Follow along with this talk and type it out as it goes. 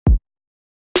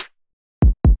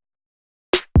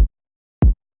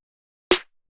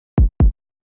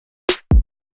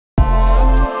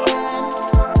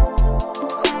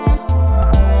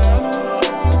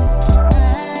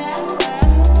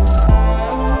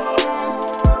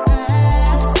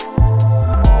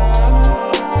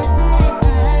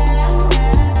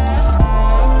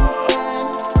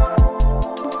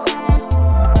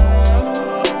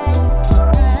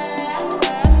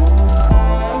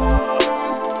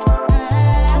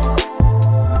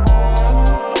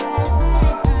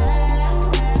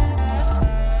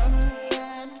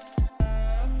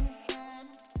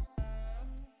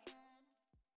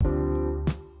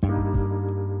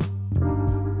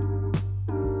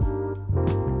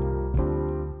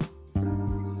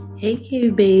Hey,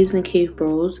 cave babes and cave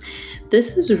bros.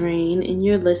 This is Rain, and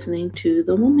you're listening to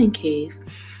The Woman Cave.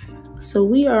 So,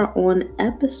 we are on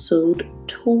episode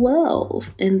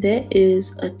 12, and that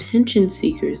is attention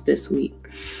seekers this week.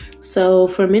 So,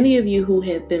 for many of you who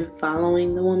have been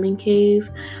following The Woman Cave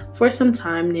for some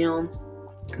time now,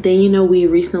 then we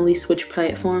recently switched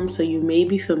platforms, so you may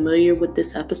be familiar with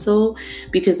this episode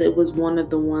because it was one of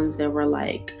the ones that were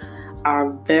like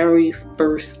our very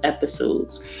first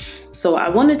episodes. So I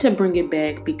wanted to bring it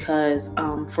back because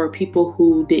for people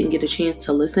who didn't get a chance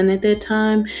to listen at that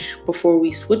time before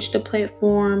we switched the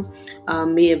platform,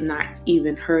 may have not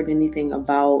even heard anything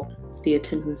about the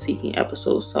attention-seeking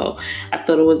episode. So I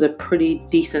thought it was a pretty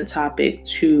decent topic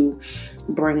to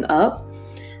bring up.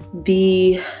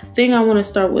 The thing I want to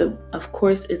start with, of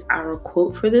course, is our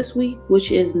quote for this week,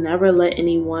 which is never let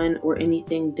anyone or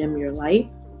anything dim your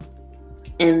light.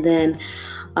 And then,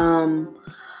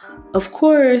 of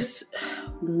course,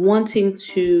 wanting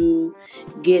to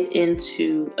get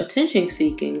into attention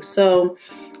seeking. So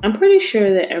I'm pretty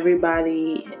sure that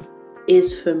everybody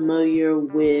is familiar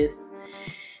with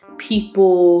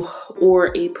people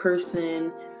or a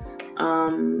person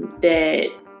that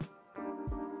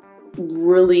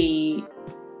really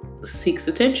seeks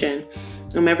attention.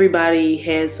 Everybody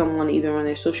has someone either on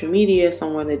their social media,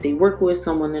 someone that they work with,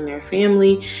 someone in their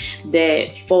family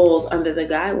that falls under the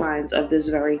guidelines of this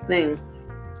very thing.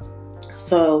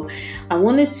 So I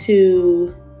wanted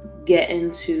to get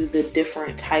into the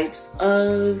different types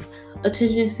of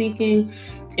attention seeking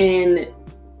and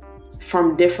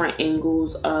from different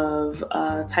angles of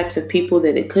types of people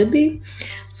that it could be.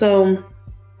 So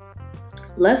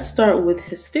let's start with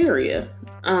hysteria.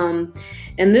 And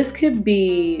this could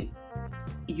be,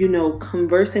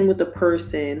 conversing with a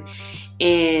person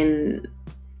and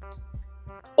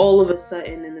all of a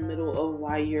sudden in the middle of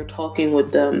while you're talking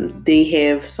with them, they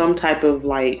have some type of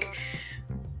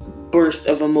burst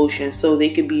of emotion. So they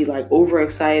could be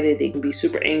overexcited, they can be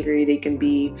super angry, they can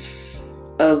be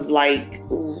of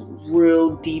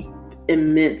real deep,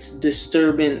 immense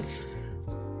disturbance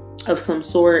of some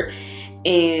sort.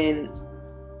 And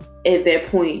at that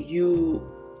point, you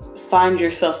find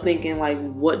yourself thinking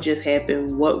what just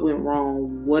happened? What went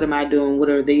wrong? What am I doing? What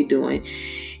are they doing?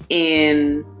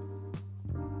 And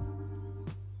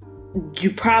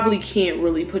you probably can't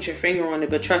really put your finger on it,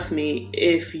 but trust me,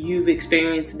 if you've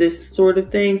experienced this sort of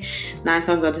thing, 9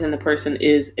 times out of 10, the person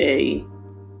is a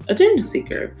attention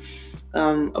seeker.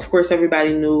 Of course,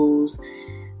 everybody knows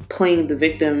playing the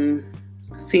victim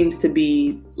seems to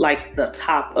be the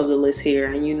top of the list here.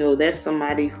 And that's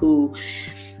somebody who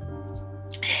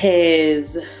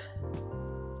has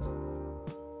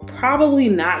probably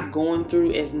not going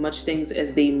through as much things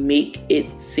as they make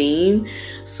it seem.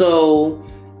 So,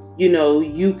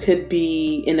 you could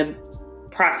be in a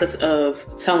process of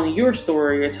telling your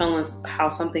story or telling us how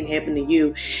something happened to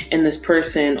you, and this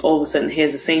person all of a sudden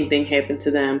has the same thing happen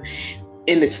to them,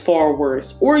 and it's far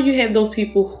worse. Or you have those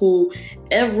people who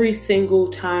every single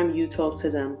time you talk to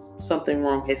them, something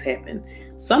wrong has happened.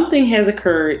 Something has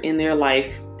occurred in their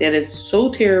life that is so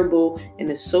terrible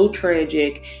and is so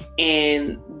tragic,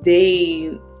 and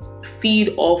they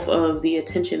feed off of the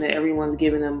attention that everyone's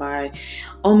giving them by,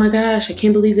 oh my gosh, I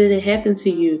can't believe that it happened to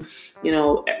you.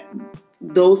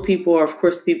 Those people are, of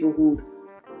course, people who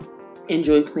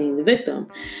enjoy playing the victim.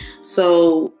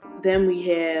 So then we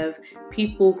have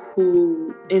people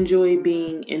who enjoy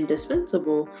being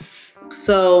indispensable.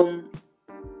 So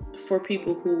for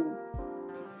people who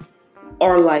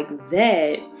are like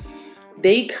that,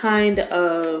 they kind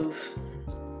of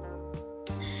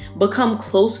become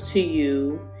close to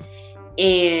you,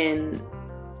 and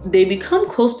they become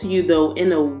close to you though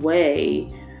in a way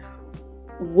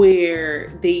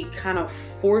where they kind of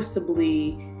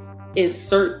forcibly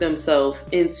insert themselves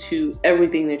into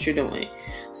everything that you're doing.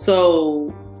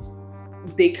 So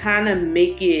they kind of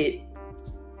make it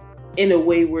in a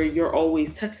way where you're always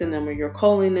texting them or you're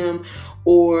calling them,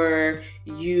 or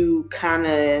you kind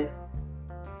of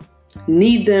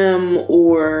need them,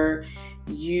 or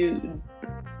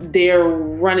they're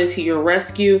running to your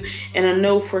rescue. And I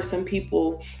know for some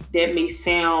people that may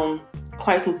sound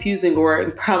quite confusing, or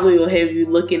it probably will have you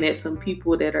looking at some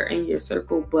people that are in your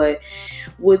circle. But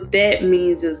what that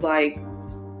means is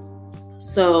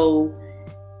so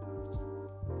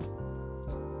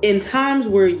in times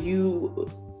where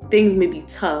things may be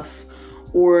tough,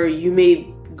 or you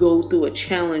may go through a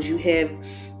challenge, you have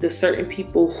the certain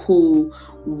people who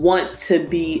want to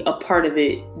be a part of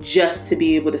it just to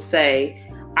be able to say,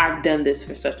 I've done this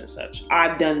for such and such.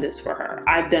 I've done this for her.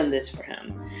 I've done this for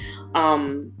him.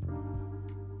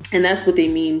 And that's what they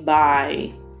mean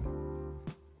by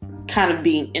kind of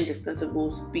being indispensable,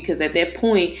 because at that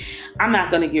point I'm not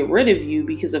going to get rid of you,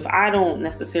 because if I don't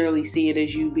necessarily see it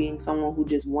as you being someone who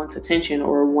just wants attention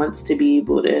or wants to be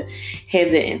able to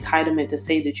have the entitlement to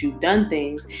say that you've done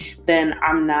things, then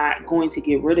I'm not going to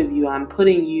get rid of you. I'm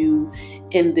putting you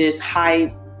in this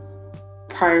high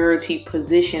priority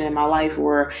position in my life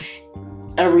where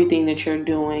everything that you're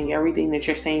doing, everything that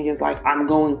you're saying is like, I'm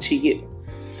going to you.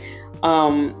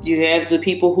 You have the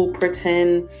people who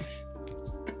pretend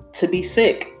to be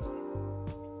sick.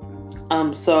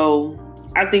 So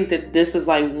I think that this is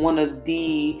like one of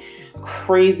the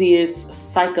craziest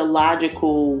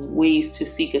psychological ways to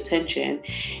seek attention.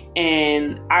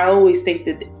 And I always think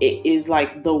that it is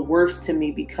like the worst to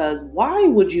me, because why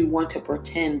would you want to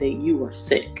pretend that you are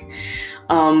sick?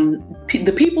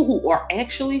 The people who are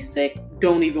actually sick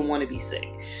don't even want to be sick.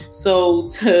 So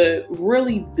to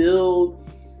really build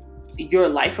your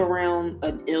life around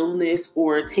an illness,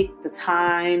 or take the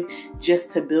time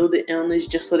just to build an illness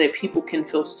just so that people can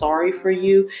feel sorry for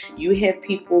you. You have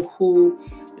people who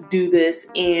do this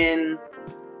and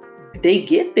they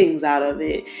get things out of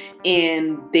it,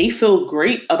 and they feel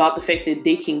great about the fact that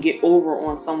they can get over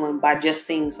on someone by just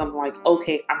saying something like,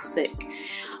 okay, I'm sick.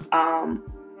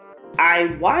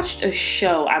 I watched a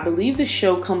show. I believe the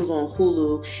show comes on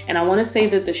Hulu, and I want to say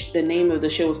that the name of the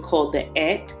show is called The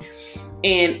Act.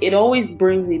 And it always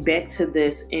brings me back to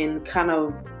this, and kind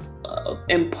of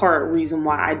in part reason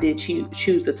why I did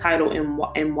choose the title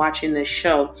and watching this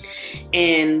show.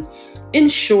 And in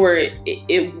short,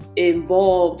 it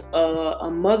involved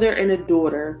a mother and a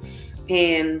daughter,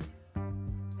 and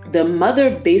the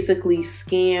mother basically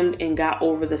scammed and got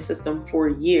over the system for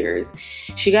years.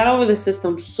 She got over the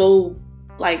system so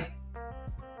like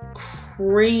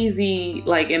crazy,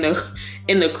 like in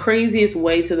the craziest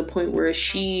way, to the point where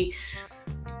she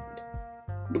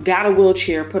got a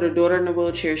wheelchair, put her daughter in a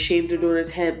wheelchair, shaved her daughter's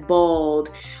head bald,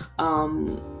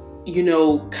 kind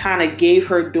of gave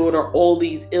her daughter all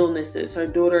these illnesses. Her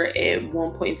daughter at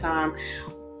one point in time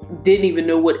didn't even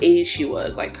know what age she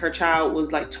was. Like, her child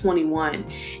was like 21,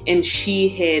 and she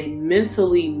had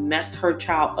mentally messed her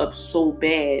child up so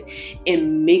bad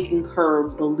in making her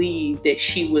believe that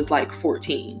she was like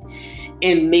 14.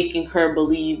 And making her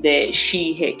believe that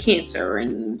she had cancer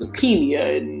and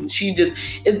leukemia, and she just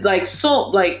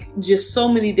so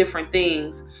many different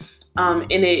things. And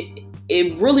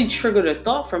it really triggered a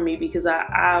thought for me, because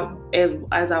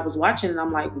as I was watching it,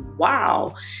 I'm like,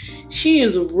 wow, she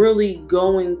is really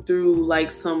going through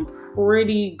like some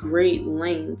pretty great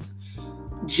lengths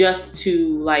just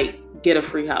to like get a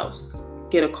free house,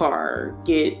 get a car,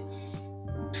 get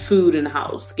food in the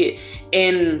house,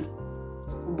 and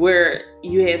where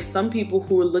you have some people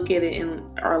who look at it and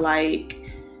are like,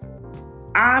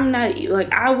 I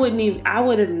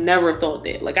would have never thought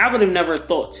that. Like, I would have never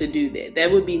thought to do that.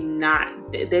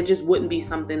 That just wouldn't be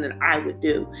something that I would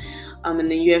do. And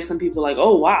then you have some people like,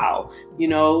 oh, wow, you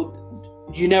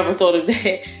never thought of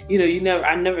that.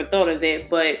 I never thought of that.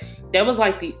 But that was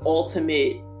like the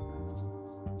ultimate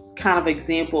kind of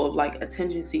example of like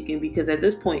attention seeking, because at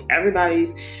this point,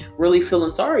 everybody's really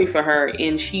feeling sorry for her.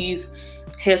 And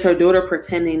has her daughter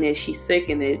pretending that she's sick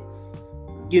and that,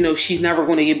 she's never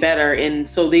going to get better. And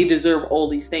so they deserve all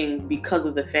these things because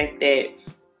of the fact that,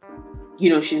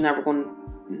 she's never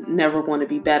going to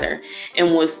be better.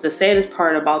 And what's the saddest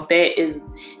part about that is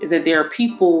that there are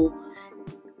people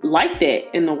like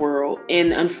that in the world.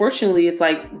 And unfortunately, it's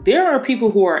like there are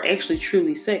people who are actually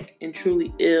truly sick and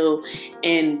truly ill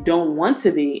and don't want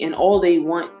to be. And all they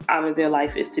want out of their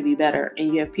life is to be better.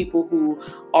 And you have people who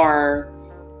are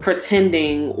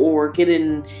pretending or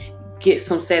get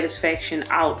some satisfaction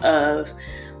out of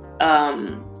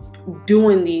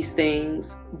doing these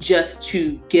things just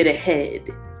to get ahead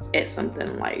at something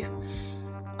in life.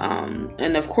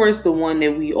 And of course, the one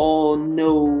that we all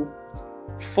know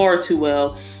far too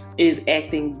well is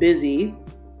acting busy.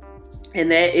 And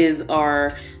that is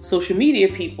our social media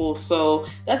people. So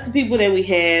that's the people that we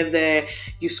have that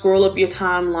you scroll up your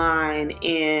timeline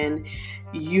and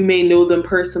you may know them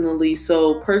personally.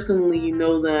 So personally, you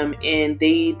know them and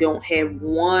they don't have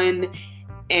 1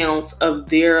 ounce of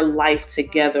their life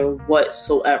together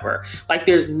whatsoever. Like,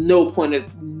 there's no part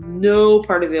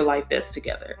of their life that's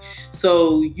together.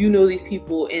 So you know these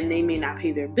people and they may not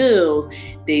pay their bills.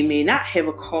 They may not have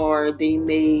a car. They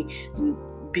may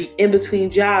be in between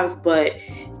jobs, but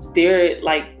they're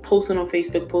like posting on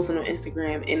Facebook, posting on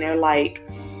Instagram, and they're like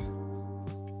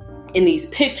in these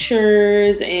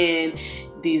pictures and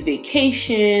these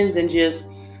vacations and just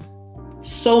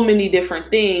so many different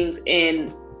things,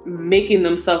 and making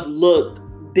themselves look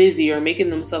busy or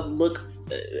making themselves look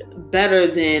better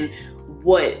than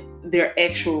what their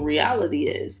actual reality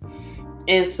is.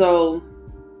 And so,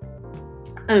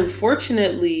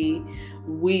 unfortunately,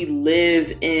 we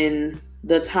live in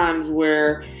the times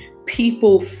where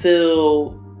people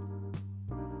feel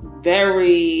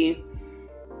very,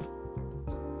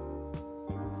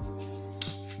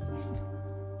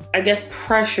 I guess,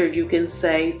 pressured, you can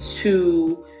say,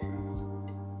 to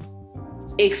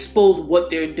expose what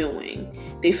they're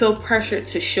doing. They feel pressured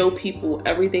to show people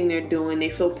everything they're doing. They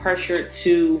feel pressured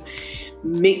to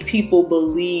make people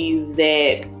believe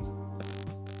that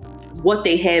what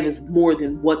they have is more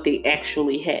than what they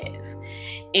actually have.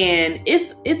 And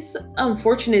it's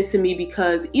unfortunate to me,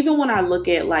 because even when I look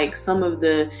at like some of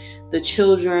the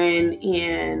children,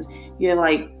 and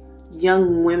like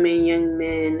young women, young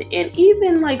men, and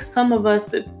even like some of us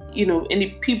that,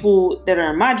 any people that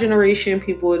are in my generation,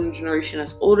 people in the generation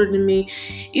that's older than me,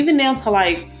 even down to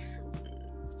like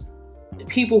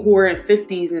people who are in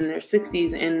 50s and their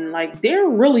 60s, and like they're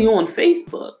really on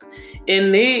Facebook,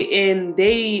 and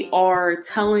they are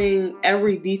telling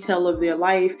every detail of their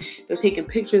life. They're taking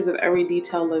pictures of every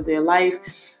detail of their life.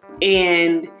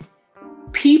 And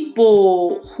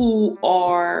people who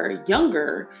are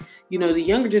younger, the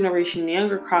younger generation, the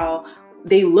younger crowd,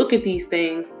 they look at these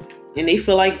things and they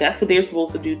feel like that's what they're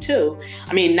supposed to do too.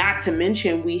 I mean, not to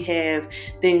mention we have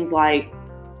things like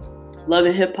Love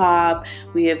and Hip Hop.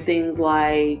 We have things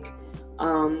like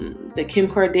the Kim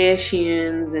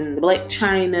Kardashians and the Black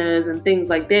Chynas and things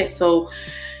like that. So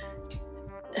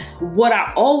what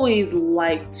I always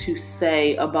like to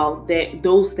say about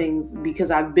those things,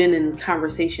 because I've been in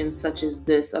conversations such as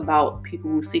this about people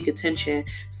who seek attention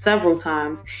several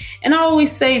times, and I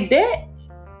always say that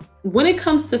when it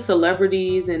comes to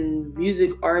celebrities and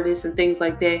music artists and things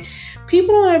like that,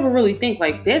 people don't ever really think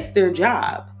like that's their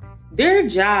job. Their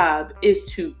job is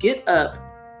to get up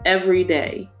every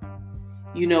day,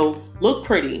 look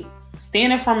pretty,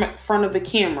 stand in front of a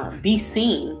camera, be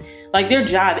seen. Like their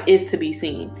job is to be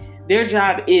seen. Their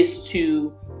job is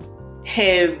to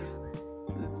have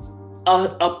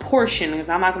a portion, because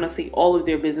I'm not going to say all of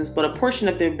their business, but a portion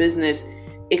of their business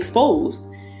exposed.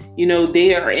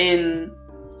 They are in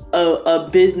a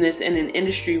business and an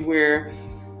industry where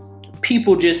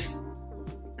people just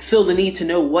feel the need to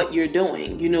know what you're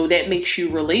doing. That makes you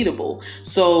relatable.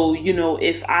 So,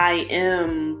 if I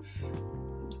am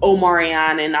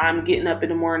Omarion and I'm getting up in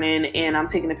the morning and I'm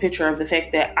taking a picture of the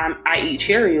fact that I eat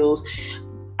Cheerios,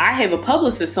 I have a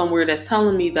publicist somewhere that's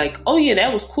telling me like, oh yeah,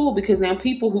 that was cool, because now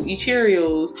people who eat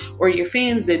Cheerios, or your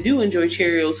fans that do enjoy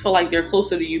Cheerios, feel like they're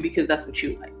closer to you because that's what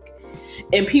you like.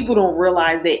 And people don't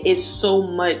realize that it's so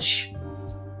much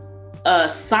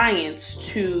science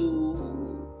to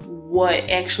what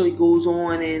actually goes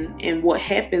on and what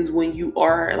happens when you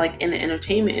are like in the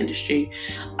entertainment industry.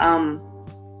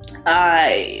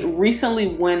 I recently,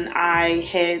 when I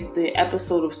had the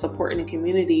episode of Supporting the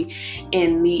Community,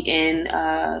 and me and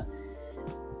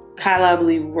Kyle, I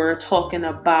believe, were talking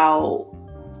about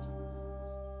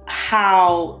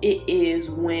how it is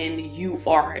when you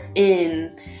are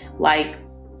in like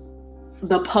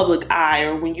the public eye,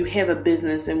 or when you have a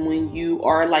business, and when you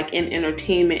are like in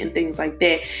entertainment and things like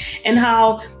that, and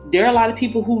how there are a lot of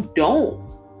people who don't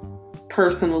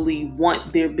personally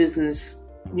want their business,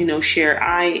 shared.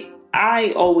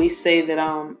 I always say that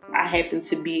I happen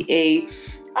to be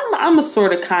I'm a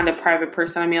sort of kind of private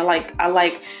person. I mean, I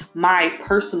like my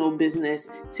personal business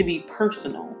to be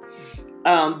personal,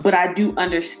 but I do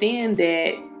understand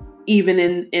that even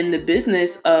in the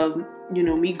business of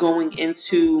me going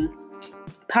into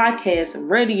podcasts and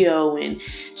radio and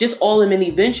just all the many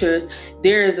ventures,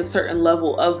 there is a certain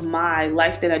level of my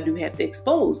life that I do have to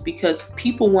expose, because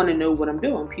people want to know what I'm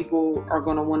doing. People are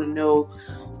going to want to know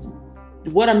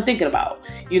what I'm thinking about,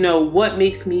 what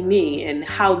makes me me, and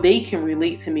how they can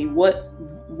relate to me, what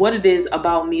it is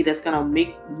about me that's going to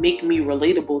make me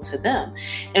relatable to them.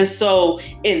 And so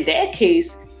in that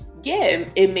case, yeah,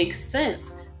 it makes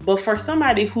sense. But for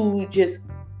somebody who just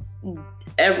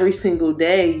every single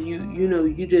day, you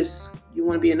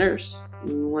want to be a nurse,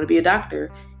 you want to be a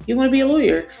doctor, you want to be a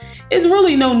lawyer, it's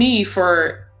really no need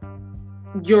for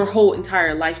your whole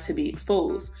entire life to be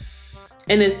exposed.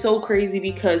 And it's so crazy,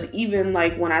 because even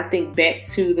like when I think back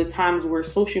to the times where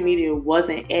social media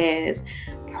wasn't as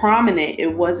prominent,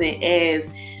 it wasn't as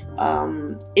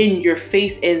in your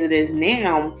face as it is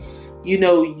now,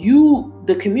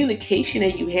 the communication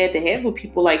that you had to have with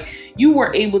people, like you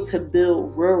were able to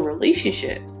build real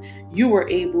relationships. You were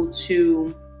able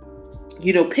to,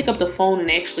 pick up the phone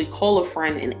and actually call a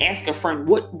friend and ask a friend,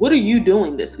 what are you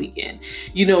doing this weekend?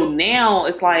 Now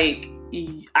it's like,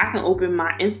 I can open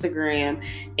my Instagram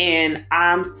and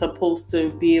I'm supposed to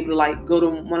be able to like go to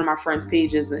one of my friends'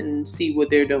 pages and see what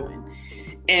they're doing.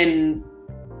 And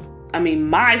I mean,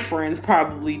 my friends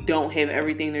probably don't have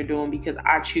everything they're doing because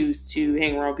I choose to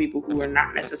hang around people who are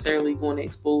not necessarily going to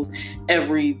expose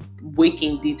every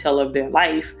waking detail of their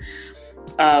life.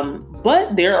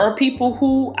 But there are people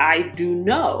who I do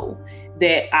know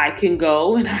that I can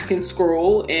go and I can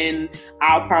scroll and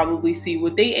I'll probably see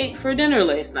what they ate for dinner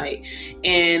last night.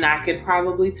 And I could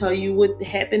probably tell you what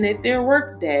happened at their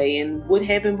work day and what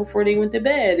happened before they went to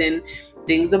bed and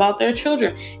things about their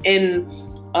children. And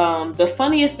the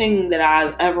funniest thing that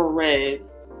I've ever read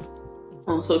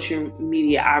on social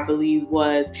media, I believe,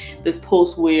 was this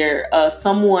post where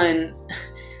someone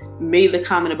made the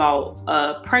comment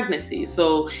about pregnancy.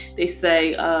 So they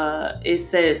say, it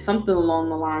said something along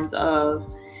the lines of,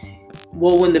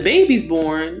 well, when the baby's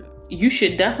born, you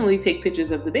should definitely take pictures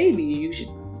of the baby. You should,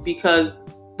 because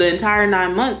the entire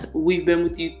 9 months we've been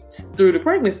with you through the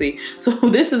pregnancy. So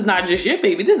this is not just your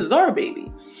baby, this is our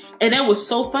baby. And that was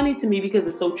so funny to me because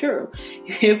it's so true.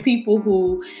 You have people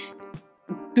who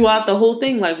throughout the whole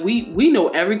thing, like we know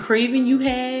every craving you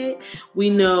had.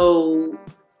 We know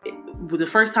the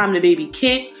first time the baby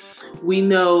kicked. We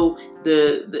know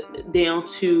the down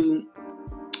to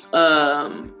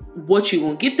what you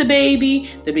gonna get the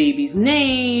baby's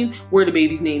name, where the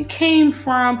baby's name came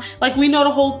from. Like we know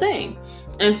the whole thing.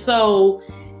 And so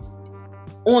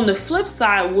on the flip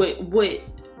side, what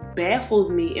baffles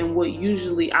me and what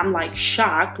usually I'm like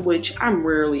shocked, which I'm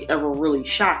rarely ever really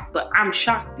shocked, but I'm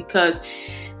shocked because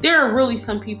there are really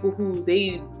some people who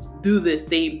they do this.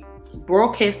 They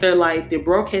broadcast their life, they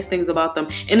broadcast things about them,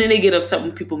 and then they get upset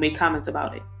when people make comments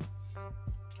about it.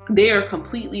 They are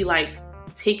completely like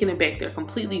taken aback. They're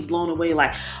completely blown away.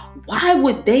 Like, why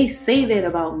would they say that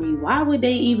about me? Why would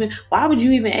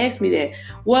you even ask me that?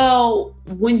 Well,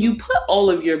 when you put all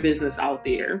of your business out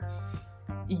there,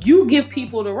 you give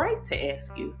people the right to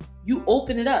ask you. You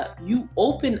open it up. You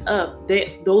open up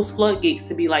those floodgates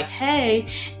to be like, hey,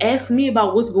 ask me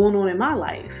about what's going on in my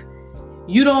life.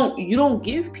 You don't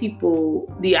give people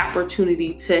the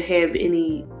opportunity to have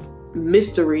any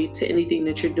mystery to anything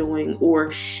that you're doing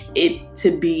or it to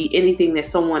be anything that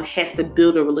someone has to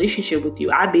build a relationship with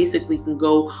you. I basically can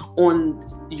go on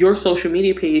your social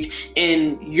media page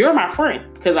and you're my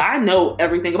friend because I know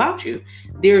everything about you.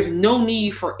 There's no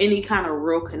need for any kind of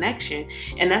real connection.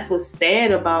 And that's what's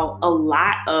sad about a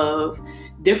lot of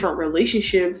different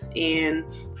relationships and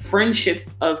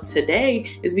friendships of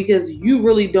today is because you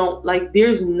really don't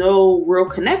there's no real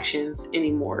connections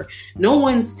anymore. No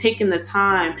one's taking the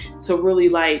time to really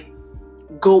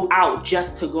go out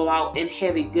just to go out and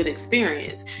have a good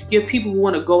experience. You have people who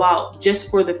want to go out just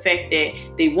for the fact that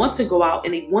they want to go out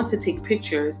and they want to take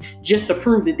pictures just to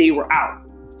prove that they were out.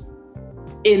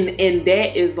 And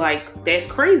that is that's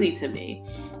crazy to me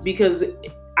because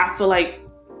I feel like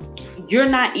you're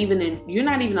not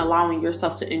even allowing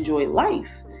yourself to enjoy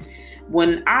life.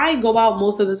 When I go out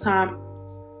most of the time,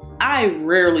 I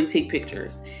rarely take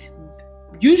pictures.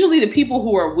 Usually the people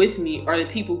who are with me are the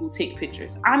people who take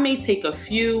pictures. I may take a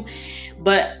few,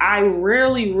 but I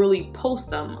rarely really post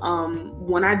them.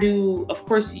 When I do, of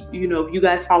course, if you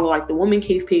guys follow the Woman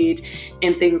Cave page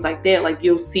and things like that,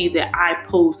 you'll see that I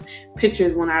post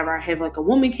pictures whenever I have a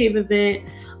Woman Cave event.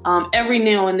 Every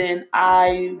now and then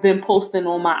I've been posting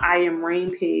on my I Am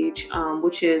Rain page,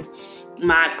 which is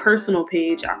my personal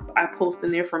page. I post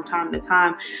in there from time to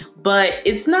time, but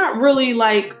it's not really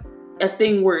a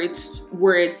thing where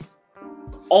it's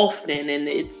often and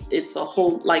it's a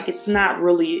whole it's not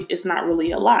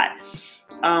really a lot.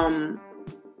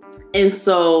 And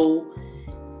so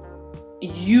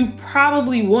you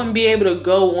probably wouldn't be able to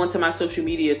go onto my social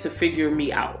media to figure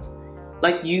me out.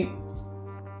 You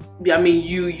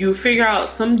figure out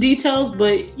some details,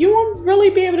 but you won't really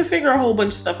be able to figure a whole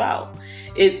bunch of stuff out.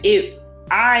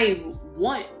 I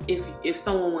want, if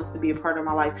someone wants to be a part of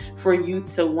my life, for you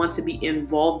to want to be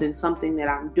involved in something that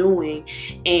I'm doing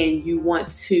and you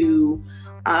want to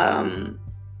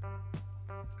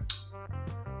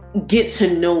get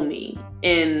to know me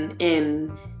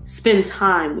and spend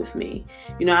time with me.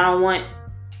 I don't want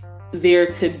there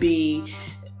to be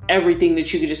everything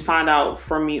that you could just find out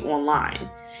from me online.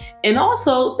 And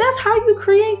also, that's how you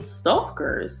create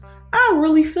stalkers. I don't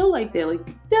really feel like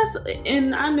that.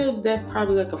 And I know that's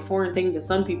probably a foreign thing to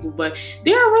some people, but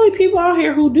there are really people out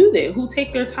here who do that, who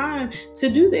take their time to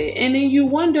do that. And then you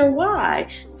wonder why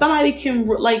somebody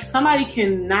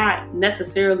can not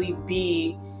necessarily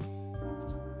be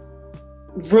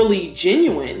really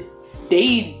genuine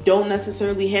they don't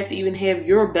necessarily have to even have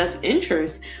your best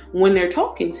interest when they're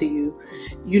talking to you.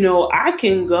 I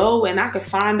can go and I can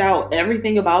find out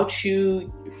everything about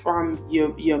you, from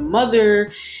your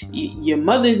mother's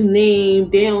name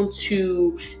down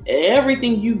to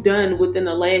everything you've done within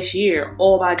the last year,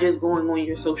 all by just going on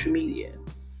your social media.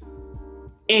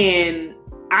 And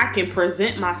I can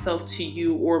present myself to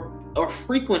you or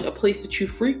frequent a place that you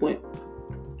frequent.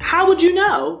 How would you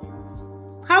know?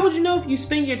 How would you know if you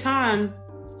spend your time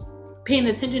paying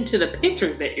attention to the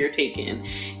pictures that you're taking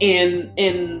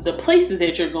and the places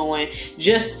that you're going,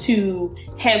 just to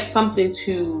have something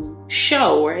to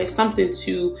show, or have something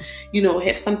to,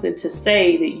 have something to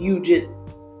say that you just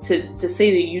to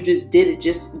say that you just did it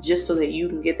just so that you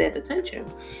can get that attention?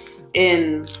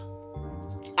 And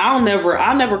I'll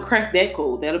never crack that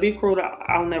code. That'll be a code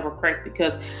I'll never crack,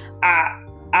 because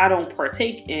I don't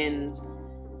partake in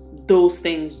those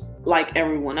things like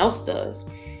everyone else does.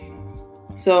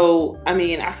 So,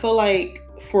 I feel like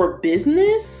for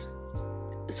business,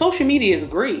 social media is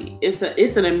great. It's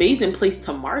an amazing place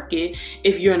to market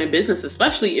if you're in a business,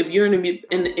 especially if you're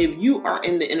if you are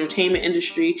in the entertainment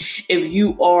industry, if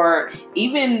you are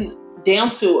even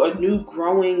down to a new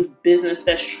growing business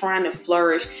that's trying to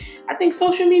flourish. I think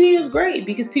social media is great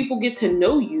because people get to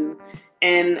know you,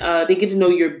 and they get to know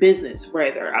your business,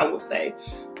 rather, I will say.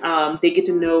 They get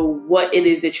to know what it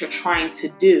is that you're trying to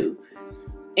do.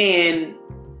 And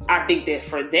I think that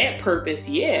for that purpose,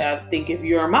 I think if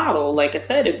you're a model, like I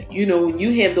said, if when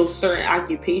you have those certain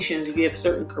occupations, you have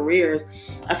certain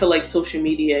careers, I feel like social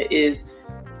media is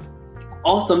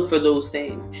awesome for those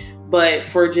things. But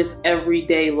for just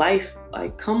everyday life,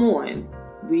 like, come on.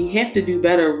 We have to do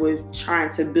better with trying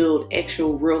to build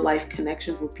actual real life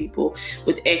connections with people,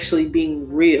 with actually being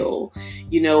real,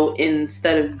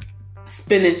 instead of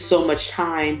spending so much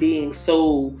time being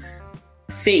so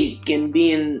fake and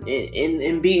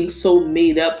being so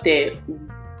made up that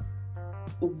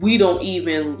we don't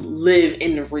even live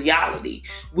in reality.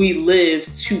 We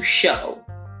live to show.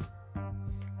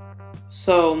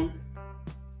 So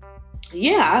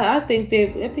I think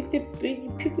that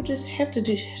people just have to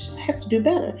do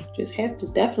better. Just have to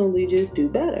definitely just do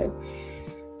better.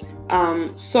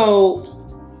 So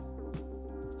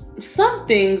some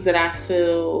things that I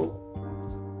feel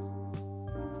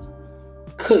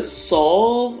could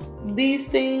solve these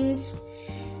things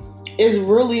is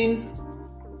really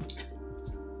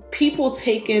people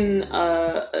taking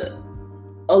a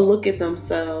look at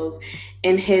themselves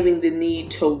and having the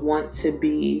need to want to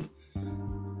be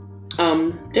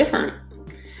different.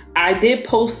 I did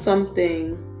post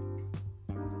something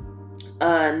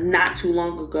not too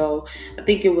long ago. I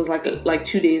think it was like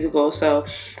 2 days ago or so,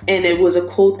 and it was a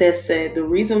quote that said, the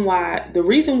reason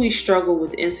we struggle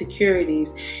with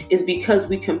insecurities is because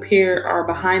we compare our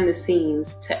behind the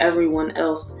scenes to everyone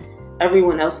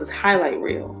else's highlight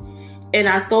reel. And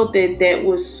I thought that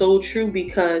was so true,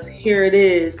 because here it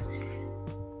is.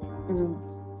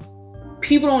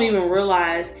 People don't even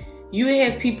realize you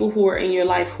have people who are in your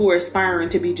life who are aspiring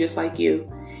to be just like you.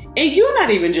 And you're not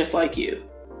even just like you.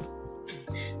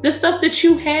 The stuff that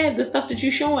you have, the stuff that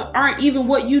you're showing aren't even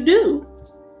what you do.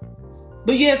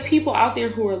 But you have people out there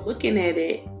who are looking at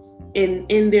it,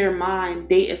 and in their mind,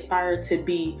 they aspire to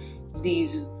be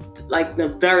these, like, the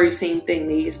very same thing.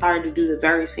 They aspire to do the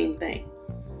very same thing.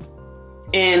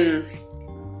 And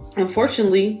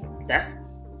unfortunately, that's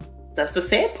the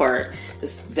sad part.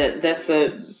 That's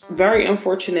the very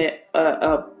unfortunate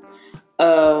about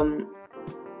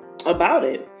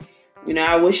it.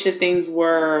 I wish that things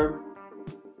were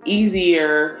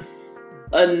easier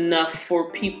enough for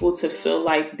people to feel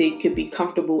like they could be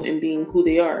comfortable in being who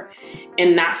they are,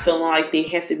 and not feeling like they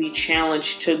have to be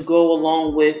challenged to go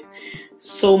along with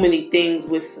so many things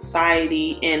with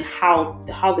society and how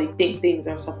they think things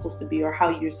are supposed to be, or how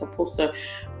you're supposed to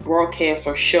broadcast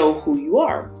or show who you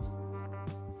are.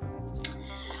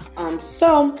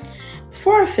 So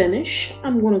before I finish,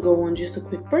 I'm going to go on just a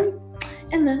quick break,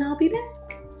 and then I'll be back.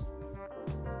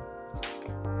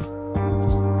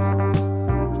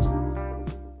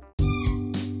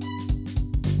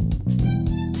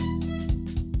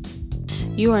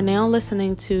 You are now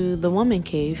listening to The Woman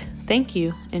Cave. Thank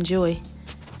you. Enjoy.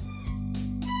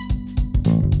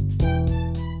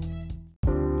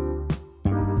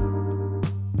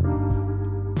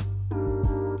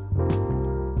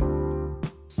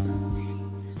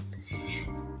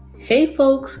 Hey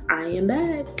folks, I am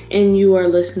back, and you are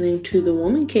listening to The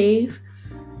Woman Cave.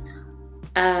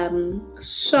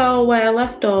 So where I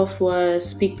left off was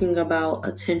speaking about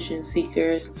attention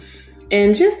seekers,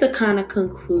 and just to kind of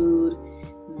conclude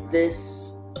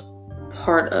this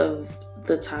part of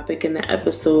the topic in the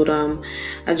episode,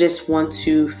 I just want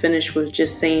to finish with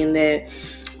just saying that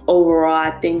overall,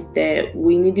 I think that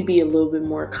we need to be a little bit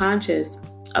more conscious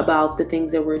about the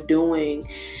things that we're doing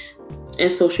in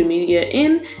social media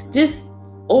and just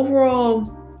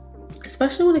overall,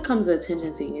 especially when it comes to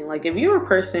attention seeking. Like, if you're a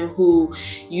person who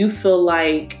you feel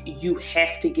like you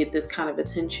have to get this kind of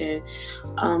attention,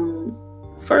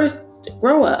 first,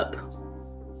 grow up.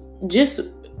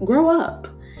 Just grow up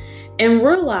and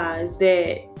realize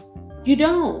that you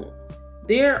don't.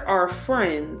 There are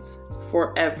friends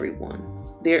for everyone.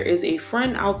 There is a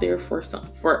friend out there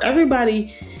for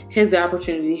everybody. Has the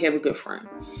opportunity to have a good friend.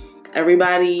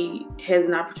 Everybody has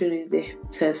an opportunity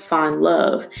to find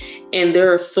love. And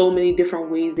there are so many different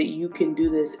ways that you can do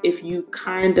this if you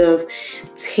kind of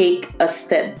take a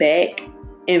step back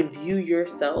and view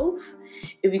yourself.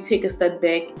 If you take a step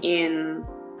back and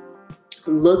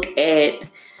look at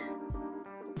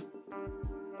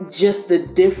just the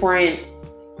different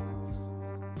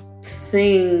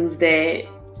things that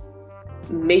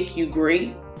make you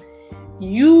great,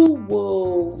 you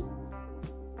will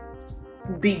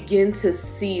begin to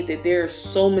see that there are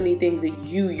so many things that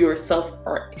you yourself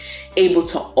are able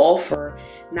to offer,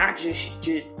 not just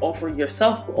offer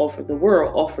yourself, but offer the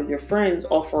world, offer your friends,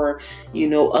 offer, a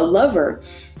lover.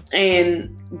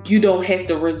 And you don't have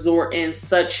to resort in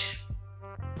such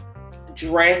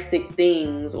drastic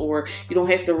things, or you don't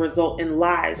have to result in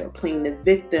lies or playing the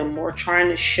victim or trying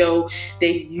to show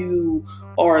that you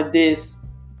are this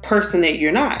person that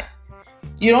you're not.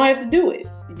 You don't have to do it.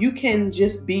 You can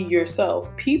just be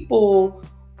yourself. People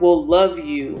will love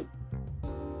you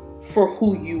for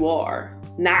who you are,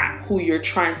 not who you're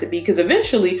trying to be. Because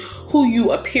eventually, who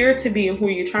you appear to be and who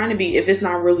you're trying to be, if it's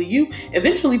not really you,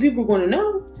 eventually people are going to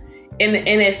know. And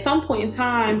at some point in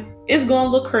time, it's going to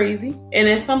look crazy. And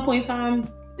at some point in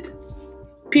time,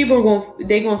 people are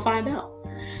going to find out.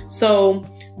 So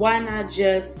why not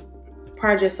just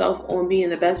pride yourself on being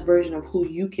the best version of who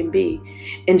you can be,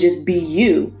 and just be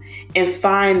you, and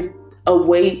find a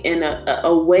way and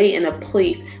a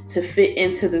place to fit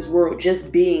into this world,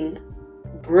 just being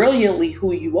brilliantly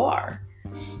who you are.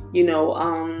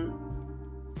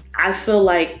 I feel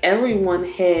like everyone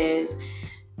has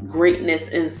greatness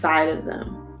inside of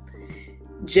them.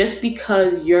 Just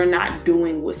because you're not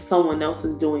doing what someone else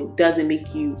is doing doesn't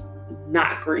make you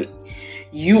not great.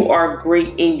 You are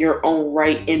great in your own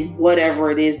right, in whatever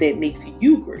it is that makes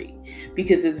you great,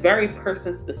 because it's very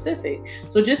person specific.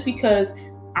 So just because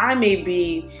I may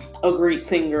be a great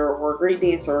singer or a great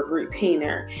dancer or a great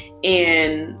painter,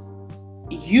 and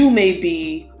you may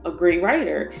be a great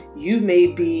writer, you may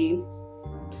be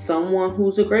someone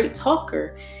who's a great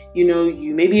talker,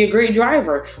 you may be a great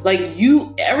driver. Like,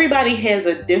 everybody has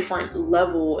a different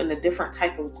level and a different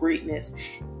type of greatness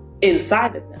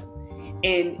inside of them.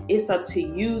 And it's up to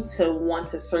you to want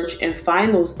to search and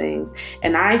find those things.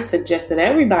 And I suggest that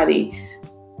everybody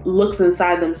looks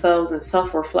inside themselves and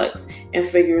self-reflects and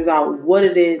figures out what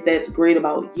it is that's great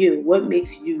about you. What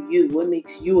makes you you? What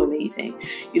makes you amazing?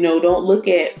 Don't look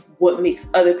at what makes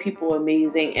other people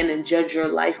amazing and then judge your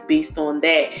life based on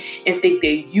that and think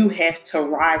that you have to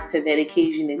rise to that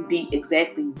occasion and be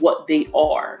exactly what they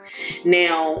are.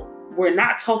 Now, we're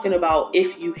not talking about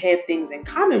if you have things in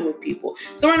common with people.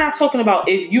 So we're not talking about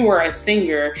if you are a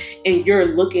singer and you're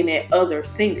looking at other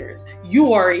singers.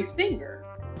 You are a singer.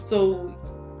 So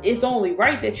it's only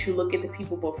right that you look at the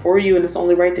people before you, and it's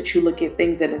only right that you look at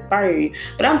things that inspire you.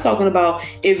 But I'm talking about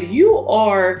if you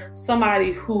are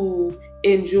somebody who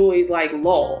enjoys like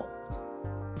law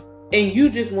and you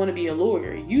just want to be a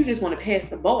lawyer, you just want to pass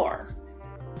the bar.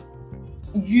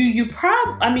 You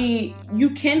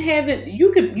can have it.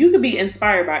 You could be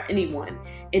inspired by anyone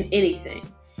in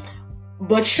anything,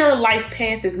 but your life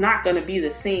path is not going to be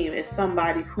the same as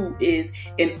somebody who is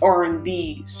an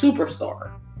R&B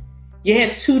superstar. You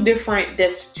have two different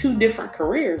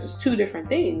careers. It's two different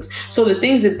things. So the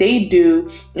things that they do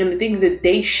and the things that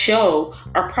they show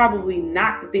are probably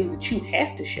not the things that you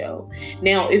have to show.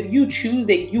 Now, if you choose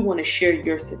that you want to share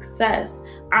your success,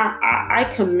 I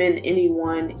commend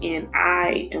anyone, and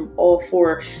I am all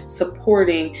for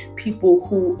supporting people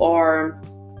who are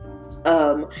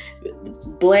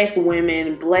Black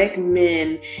women, Black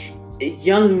men,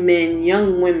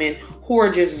 young women who are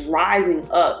just rising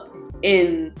up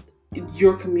in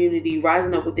your community,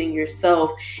 rising up within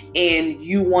yourself, and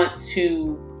you want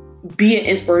to be an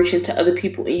inspiration to other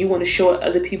people, and you want to show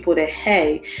other people that,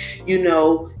 hey,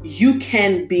 you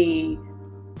can be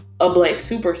a Black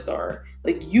superstar.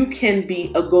 Like, you can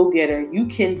be a go-getter. You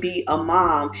can be a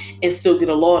mom and still get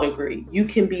a law degree. You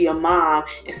can be a mom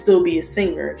and still be a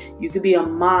singer. You can be a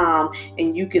mom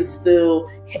and you can still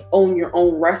own your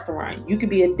own restaurant. You can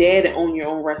be a dad and own your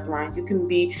own restaurant. You can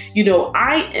be,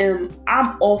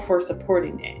 I'm all for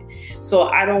supporting that. So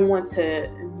I don't want to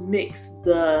mix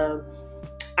the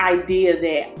idea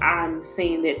that I'm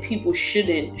saying that people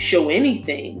shouldn't show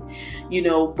anything,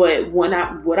 but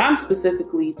what I'm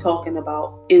specifically talking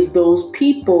about is those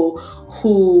people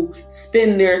who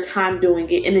spend their time doing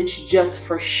it and it's just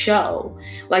for show.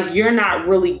 Like, you're not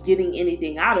really getting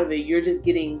anything out of it. You're just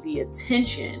getting the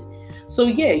attention. So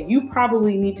yeah, you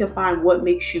probably need to find what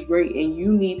makes you great, and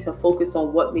you need to focus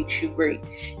on what makes you great.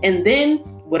 And then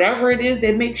whatever it is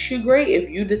that makes you great,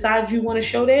 if you decide you want to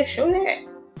show that.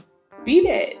 Be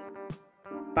that,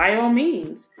 by all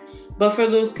means. But for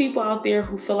those people out there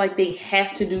who feel like they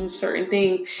have to do certain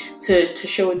things to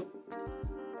show it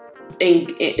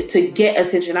and to get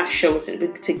attention, not show it,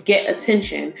 but to get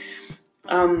attention,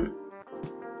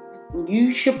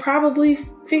 you should probably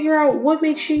figure out what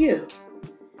makes you.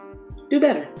 Do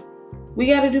better. We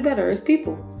got to do better as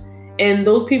people. And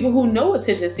those people who know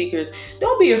attention seekers,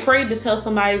 don't be afraid to tell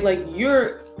somebody, like,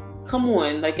 come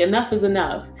on, like, enough is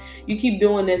enough. You keep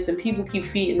doing this and people keep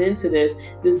feeding into this.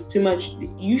 This is too much.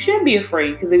 You shouldn't be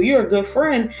afraid, because if you're a good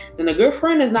friend, then a good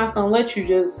friend is not going to let you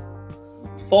just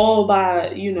fall by,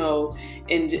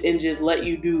 and just let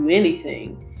you do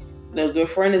anything. The good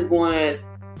friend is going to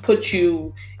put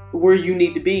you where you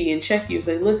need to be and check you and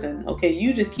say, listen, okay,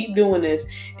 you just keep doing this.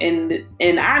 And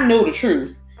I know the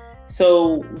truth.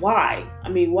 So why?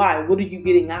 Why? What are you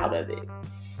getting out of it?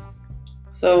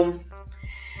 So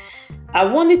I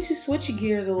wanted to switch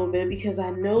gears a little bit, because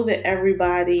I know that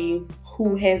everybody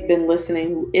who has been listening,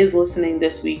 who is listening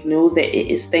this week, knows that it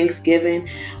is Thanksgiving.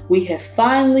 We have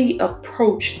finally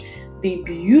approached the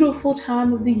beautiful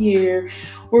time of the year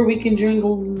where we can drink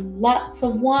lots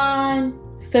of wine,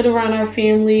 sit around our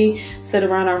family, sit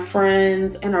around our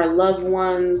friends and our loved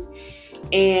ones,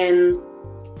 and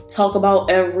talk about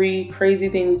every crazy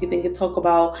thing we can think and talk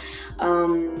about.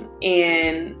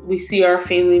 And we see our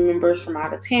family members from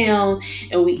out of town,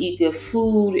 and we eat good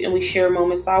food, and we share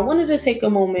moments. So I wanted to take a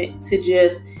moment to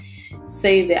just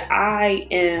say that I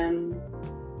am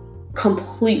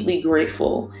completely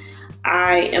grateful.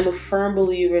 I am a firm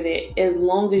believer that as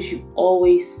long as you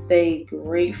always stay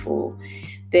grateful,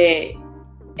 that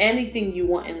anything you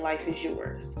want in life is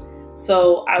yours.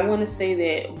 So I want to say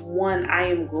that, one, I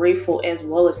am grateful as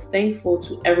well as thankful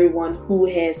to everyone who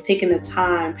has taken the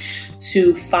time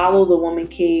to follow The Woman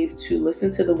Cave, to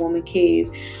listen to The Woman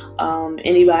Cave.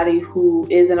 Anybody who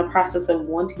is in a process of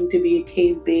wanting to be a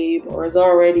cave babe or is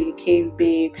already a cave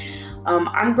babe,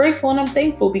 I'm grateful and I'm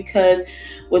thankful, because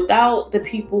without the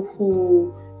people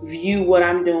who view what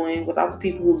I'm doing, without the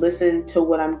people who listen to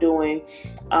what I'm doing,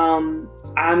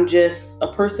 I'm just a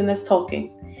person that's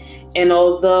talking. And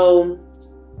although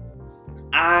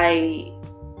I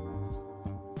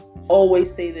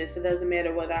always say this, it doesn't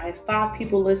matter whether I have 5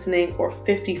 people listening or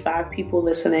 55 people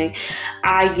listening,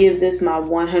 I give this my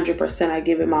 100%. I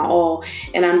give it my all.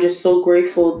 And I'm just so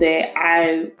grateful that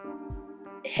I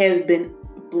have been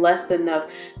blessed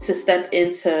enough to step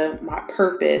into my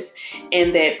purpose,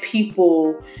 and that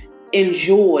people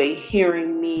enjoy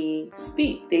hearing me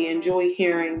speak. They enjoy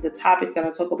hearing the topics that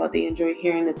I talk about. They enjoy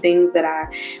hearing the things that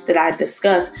I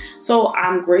discuss. So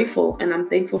I'm grateful and I'm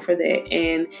thankful for that.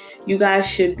 And you guys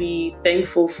should be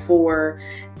thankful for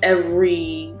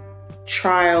every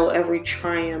trial, every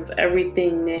triumph,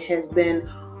 everything that has been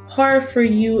hard for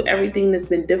you, everything that's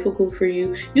been difficult for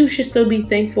you. You should still be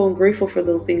thankful and grateful for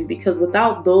those things, because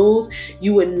without those,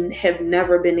 you would have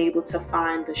never been able to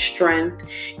find the strength.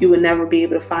 You would never be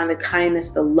able to find the kindness,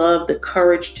 the love, the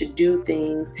courage to do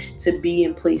things, to be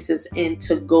in places, and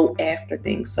to go after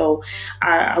things. So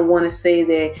I want to say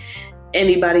that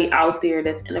anybody out there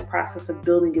that's in the process of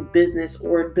building a business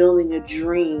or building a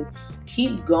dream,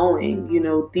 keep going.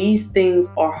 These things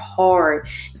are hard.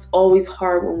 It's always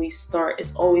hard when we start.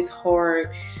 It's always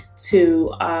hard to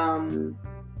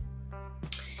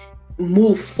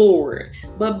move forward.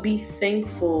 But be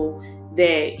thankful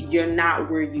that you're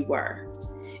not where you were,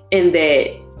 and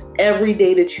that every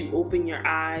day that you open your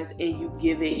eyes and you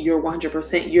give it your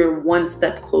 100%, you're one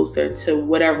step closer to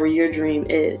whatever your dream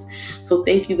is. So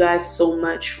thank you guys so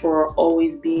much for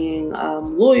always being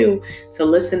loyal to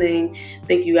listening.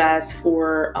 Thank you guys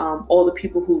for all the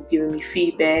people who've given me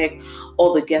feedback,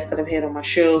 all the guests that I've had on my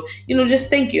show. Just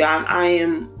thank you. I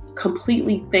am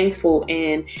completely thankful,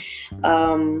 and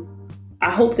I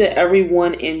hope that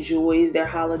everyone enjoys their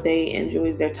holiday,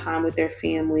 enjoys their time with their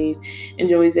families,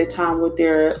 enjoys their time with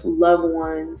their loved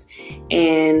ones,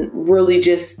 and really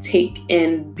just take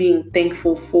in being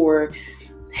thankful for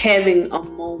having a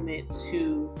moment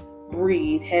to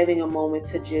breathe, having a moment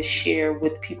to just share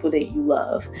with people that you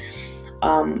love.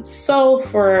 So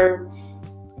for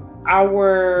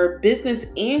our business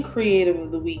and creative of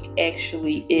the week,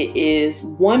 actually, it is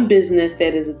one business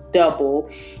that is a double,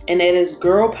 and that is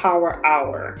Girl Power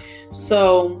Hour.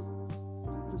 So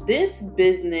this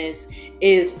business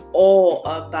is all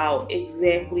about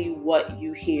exactly what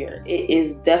you hear. It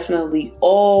is definitely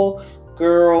all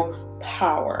girl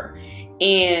power.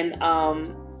 And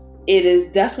it is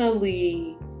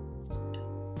definitely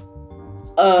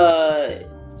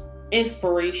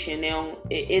inspiration. Now,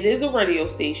 it is a radio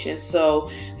station, so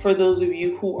for those of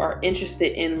you who are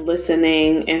interested in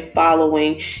listening and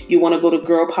following, you want to go to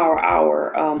Girl Power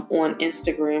Hour on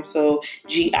Instagram. So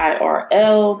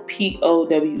GirlPowerHour,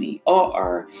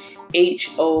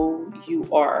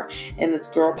 and it's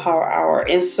Girl Power Hour.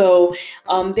 And so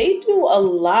they do a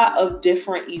lot of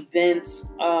different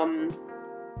events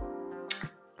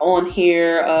on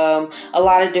here, a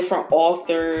lot of different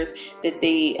authors that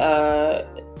they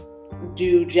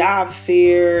do job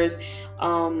fairs,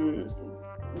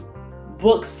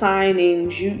 book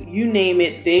signings, you name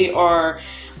it. They are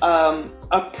a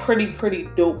pretty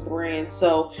dope brand.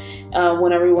 So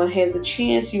when everyone has a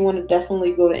chance, you want to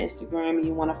definitely go to Instagram and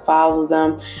you want to follow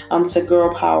them to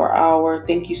Girl Power Hour.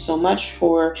 Thank you so much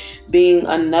for being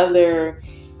another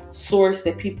source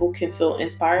that people can feel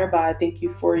inspired by. Thank you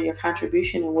for your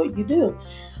contribution and what you do.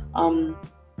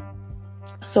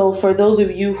 So for those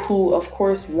of you who, of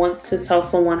course, want to tell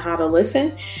someone how to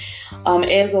listen,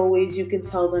 as always, you can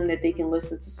tell them that they can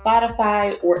listen to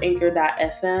Spotify or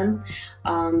Anchor.fm.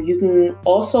 You can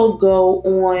also go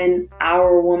on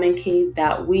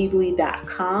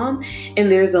ourwomancave.weebly.com,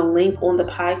 and there's a link on the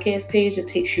podcast page that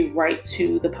takes you right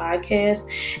to the podcast,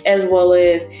 as well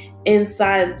as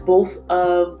inside both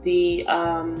of the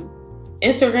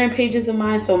Instagram pages of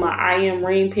mine, so my I Am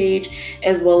Rain page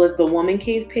as well as the Woman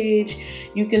Cave page.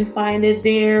 You can find it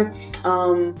there.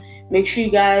 Make sure you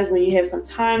guys, when you have some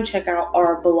time, check out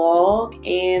our blog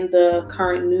and the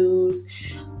current news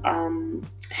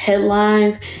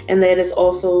headlines, and that is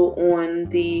also on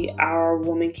the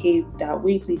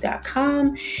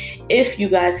ourwomancave.weebly.com. If you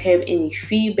guys have any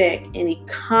feedback, any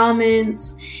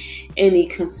comments, any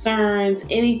concerns,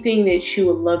 anything that you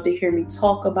would love to hear me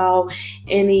talk about,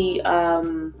 any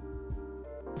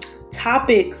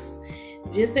topics,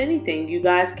 just anything, you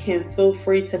guys can feel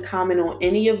free to comment on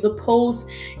any of the posts.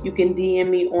 You can DM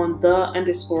me on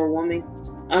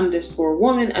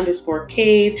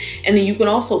the_woman_cave, and then you can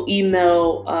also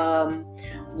email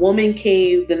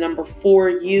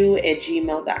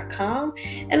womancave4u@gmail.com,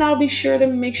 and I'll be sure to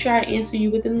make sure I answer you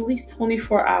within at least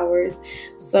 24 hours.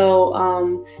 So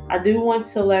I do want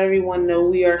to let everyone know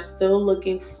we are still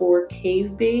looking for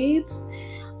cave babes,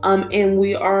 and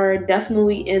we are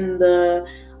definitely in the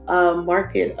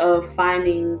market of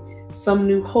finding some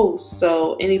new hosts.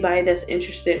 So anybody that's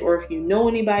interested, or if you know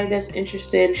anybody that's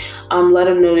interested, let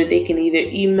them know that they can either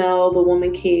email the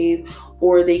Woman Cave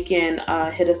or they can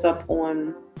hit us up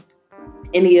on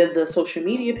any of the social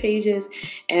media pages,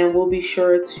 and we'll be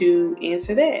sure to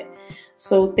answer that.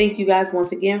 So thank you guys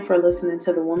once again for listening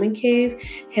to the Woman Cave.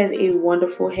 Have a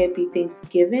wonderful, happy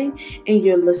Thanksgiving. And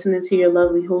you're listening to your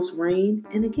lovely host, Rain.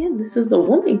 And again, this is the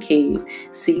Woman Cave.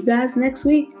 See you guys next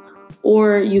week,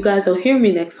 or you guys will hear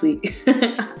me next week.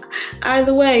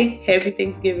 Either way, happy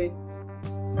Thanksgiving.